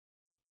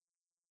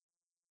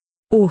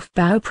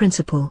Aufbau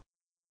principle.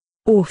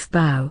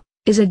 Aufbau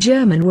is a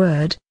German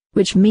word,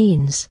 which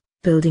means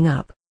building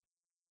up.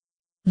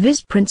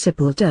 This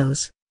principle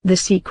tells the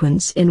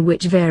sequence in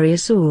which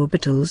various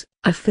orbitals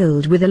are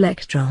filled with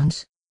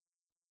electrons.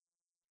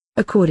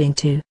 According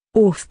to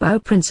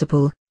Aufbau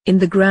principle, in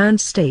the ground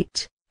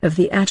state of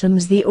the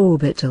atoms the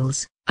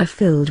orbitals are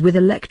filled with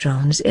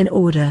electrons in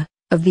order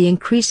of the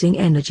increasing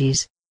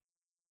energies.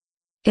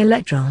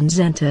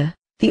 Electrons enter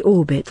the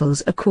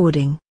orbitals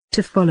according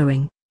to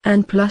following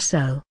N plus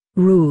L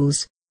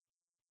rules.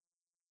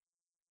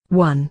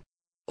 1.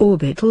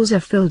 Orbitals are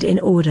filled in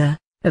order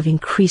of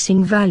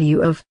increasing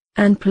value of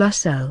N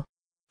plus L.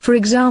 For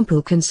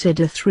example,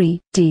 consider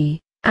 3d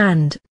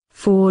and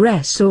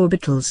 4s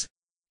orbitals.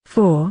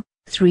 For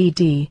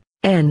 3d,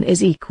 N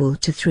is equal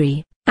to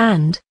 3,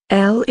 and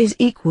L is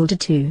equal to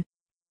 2.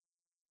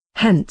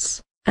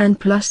 Hence, N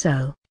plus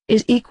L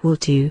is equal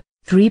to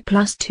 3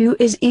 plus 2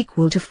 is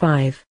equal to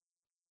 5.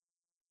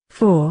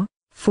 For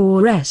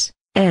 4s,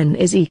 N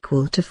is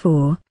equal to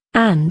 4,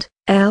 and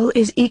L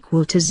is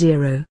equal to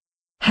 0.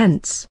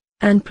 Hence,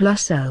 N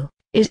plus L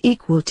is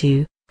equal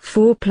to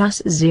 4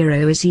 plus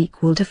 0 is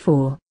equal to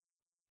 4.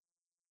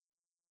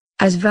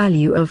 As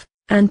value of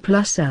N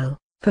plus L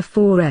for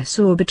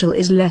 4s orbital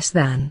is less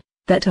than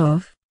that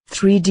of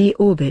 3d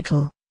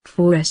orbital,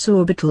 4s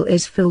orbital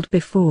is filled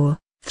before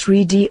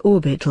 3d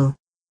orbital.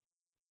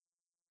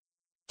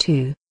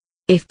 2.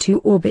 If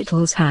two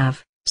orbitals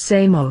have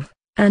same of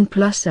N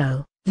plus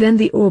L, then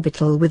the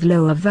orbital with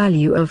lower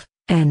value of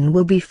N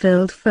will be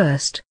filled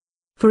first.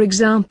 For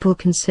example,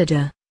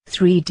 consider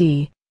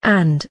 3d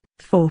and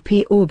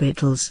 4p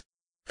orbitals.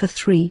 For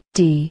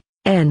 3d,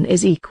 N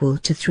is equal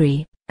to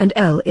 3, and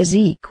L is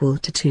equal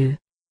to 2.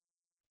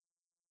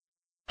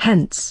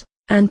 Hence,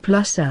 N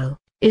plus L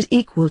is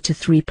equal to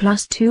 3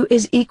 plus 2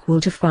 is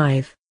equal to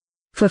 5.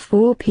 For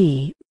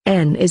 4p,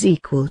 N is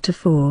equal to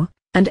 4,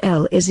 and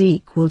L is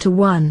equal to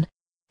 1.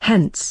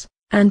 Hence,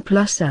 N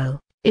plus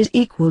L is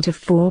equal to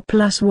 4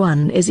 plus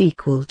 1 is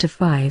equal to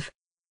 5.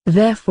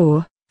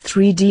 Therefore,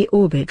 3d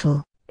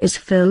orbital is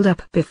filled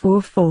up before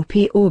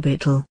 4p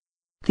orbital.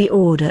 The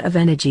order of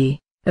energy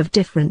of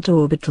different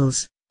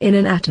orbitals in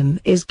an atom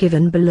is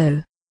given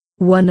below.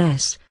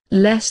 1s,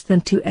 less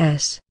than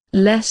 2s,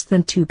 less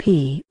than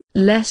 2p,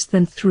 less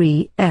than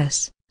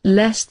 3s,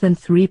 less than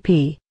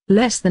 3p,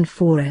 less than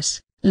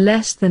 4s,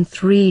 less than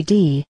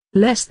 3d,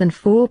 less than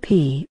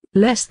 4p,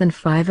 less than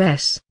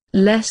 5s,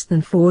 less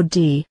than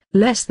 4d,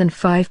 less than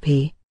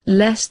 5p,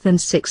 less than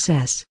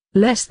 6s,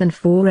 less than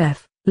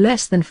 4f,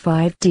 less than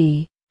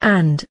 5d,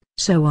 and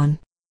so on.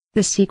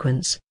 The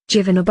sequence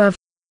given above